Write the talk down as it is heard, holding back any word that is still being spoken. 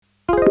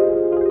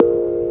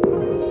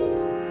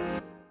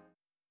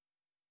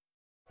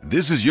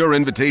This is your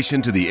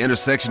invitation to the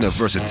intersection of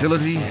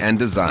versatility and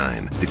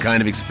design. The kind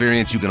of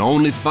experience you can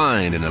only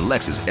find in a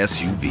Lexus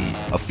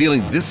SUV. A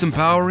feeling this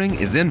empowering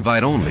is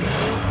invite only.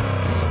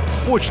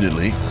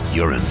 Fortunately,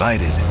 you're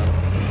invited.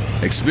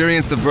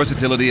 Experience the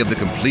versatility of the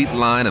complete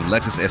line of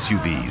Lexus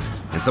SUVs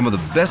and some of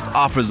the best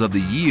offers of the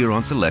year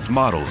on select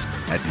models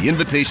at the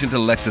Invitation to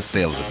Lexus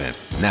sales event,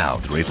 now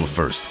through April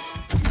 1st.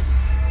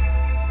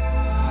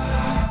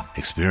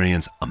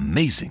 Experience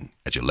amazing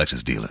at your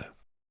Lexus dealer.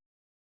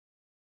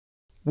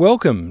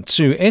 Welcome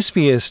to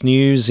SBS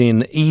News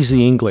in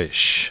Easy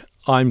English.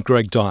 I'm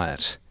Greg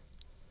Dyatt.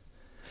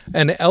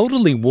 An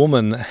elderly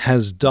woman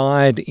has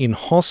died in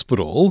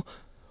hospital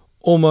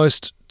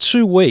almost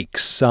 2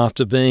 weeks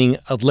after being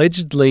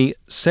allegedly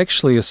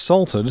sexually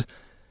assaulted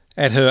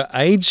at her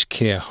aged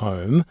care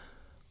home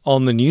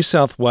on the New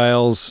South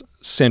Wales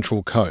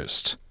Central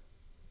Coast.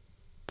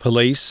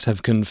 Police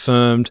have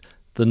confirmed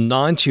the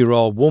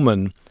 90-year-old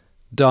woman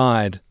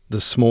died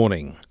this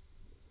morning.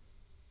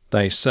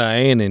 They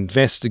say an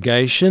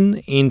investigation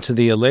into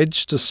the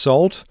alleged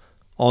assault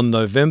on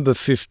November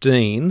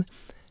 15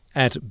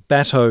 at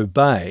Batteau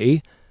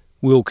Bay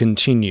will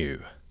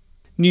continue.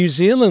 New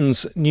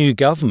Zealand's new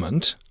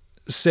government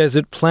says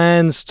it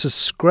plans to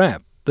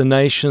scrap the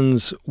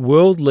nation's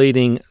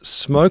world-leading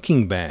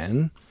smoking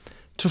ban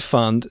to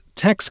fund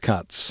tax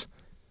cuts.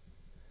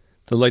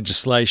 The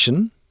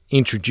legislation,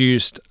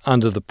 introduced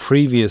under the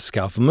previous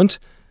government,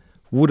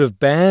 would have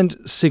banned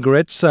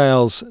cigarette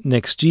sales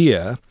next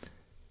year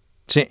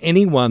to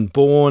anyone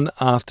born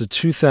after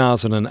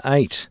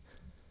 2008,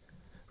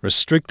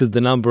 restricted the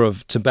number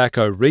of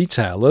tobacco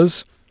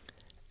retailers,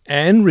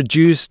 and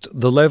reduced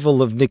the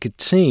level of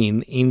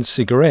nicotine in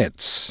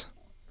cigarettes.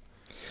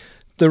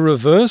 The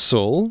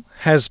reversal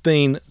has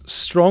been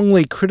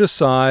strongly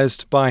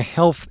criticised by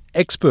health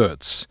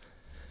experts,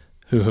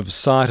 who have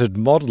cited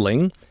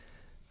modelling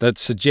that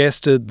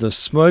suggested the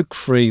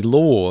smoke-free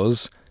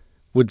laws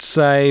would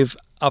save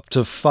up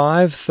to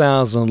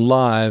 5,000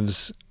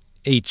 lives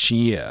each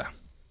year.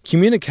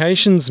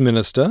 Communications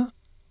Minister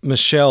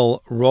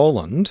Michelle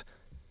Rowland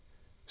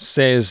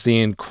says the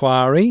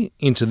inquiry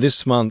into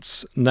this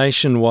month's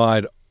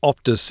nationwide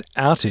Optus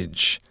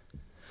outage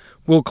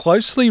will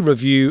closely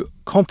review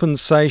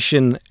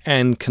compensation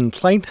and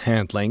complaint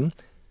handling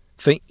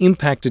for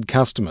impacted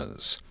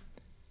customers.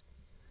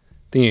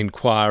 The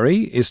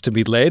inquiry is to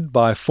be led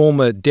by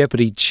former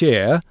Deputy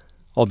Chair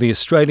of the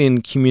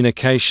Australian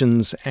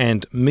Communications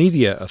and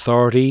Media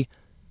Authority,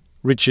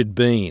 Richard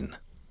Bean.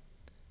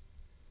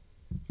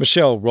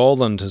 Michelle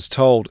Rowland has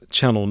told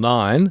Channel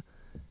 9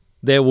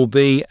 there will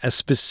be a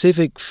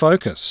specific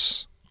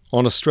focus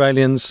on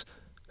Australians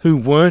who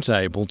weren't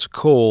able to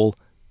call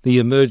the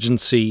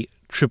emergency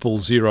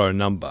 000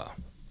 number.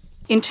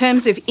 In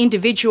terms of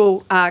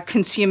individual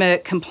consumer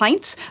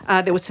complaints,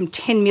 there were some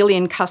 10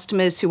 million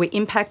customers who were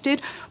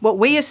impacted. What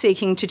we are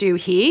seeking to do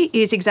here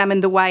is examine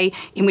the way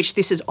in which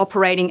this is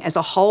operating as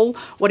a whole,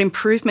 what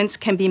improvements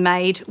can be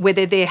made,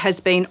 whether there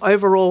has been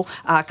overall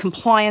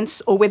compliance,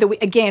 or whether, we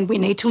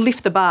need to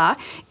lift the bar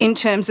in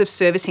terms of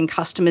servicing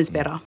customers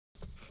better.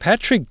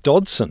 Patrick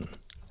Dodson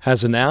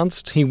has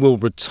announced he will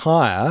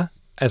retire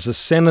as a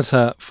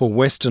Senator for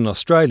Western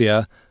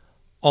Australia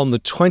on the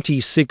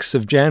 26th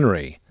of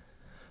January,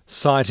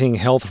 citing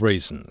health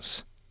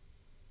reasons.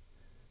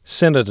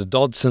 Senator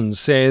Dodson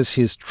says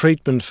his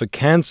treatment for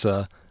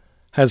cancer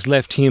has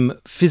left him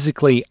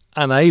physically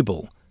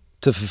unable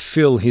to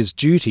fulfil his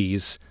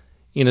duties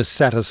in a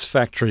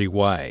satisfactory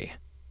way.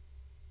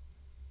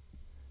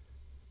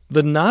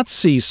 The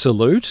Nazi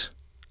salute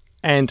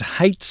and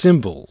hate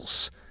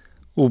symbols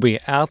will be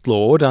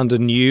outlawed under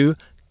new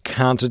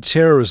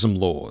counter-terrorism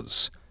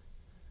laws.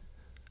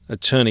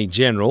 Attorney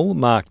General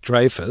Mark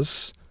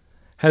Dreyfus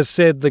has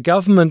said the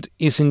government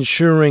is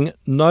ensuring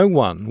no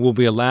one will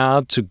be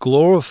allowed to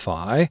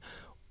glorify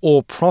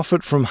or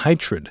profit from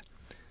hatred,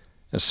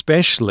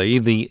 especially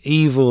the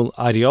evil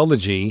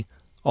ideology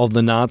of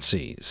the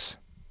Nazis.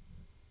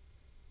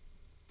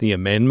 The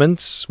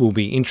amendments will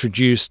be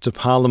introduced to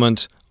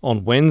Parliament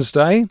on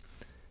Wednesday,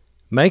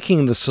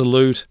 making the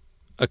salute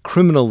a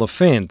criminal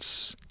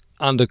offence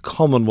under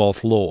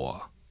Commonwealth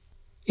law.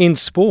 In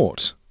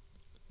sport,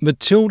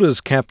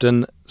 Matilda's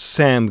captain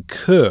Sam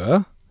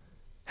Kerr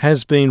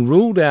has been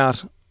ruled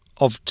out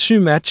of 2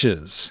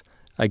 matches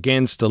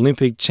against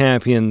Olympic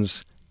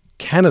champions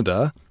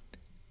Canada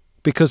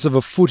because of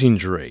a foot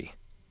injury.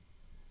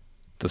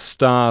 The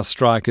star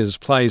striker's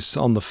place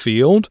on the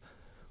field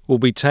will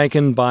be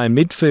taken by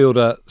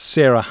midfielder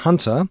Sarah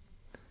Hunter,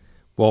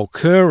 while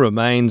Kerr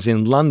remains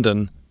in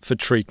London for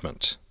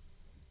treatment.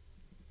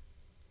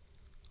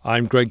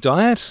 I'm Greg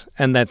Dyatt,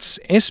 and that's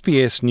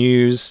SBS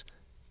News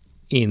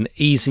in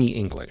Easy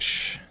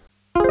English.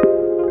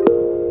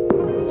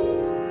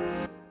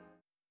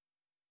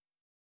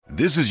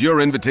 This is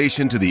your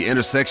invitation to the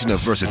intersection of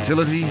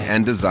versatility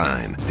and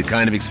design. The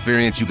kind of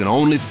experience you can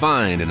only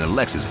find in a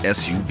Lexus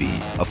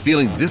SUV. A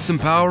feeling this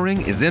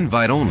empowering is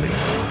invite only.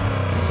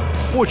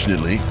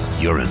 Fortunately,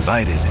 you're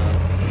invited.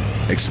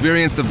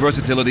 Experience the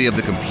versatility of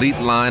the complete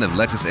line of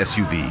Lexus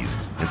SUVs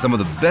and some of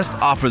the best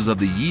offers of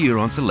the year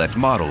on select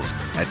models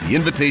at the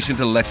Invitation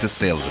to Lexus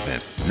sales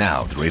event,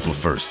 now through April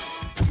 1st.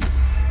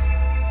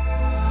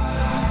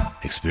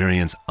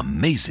 Experience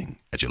amazing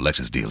at your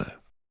Lexus dealer.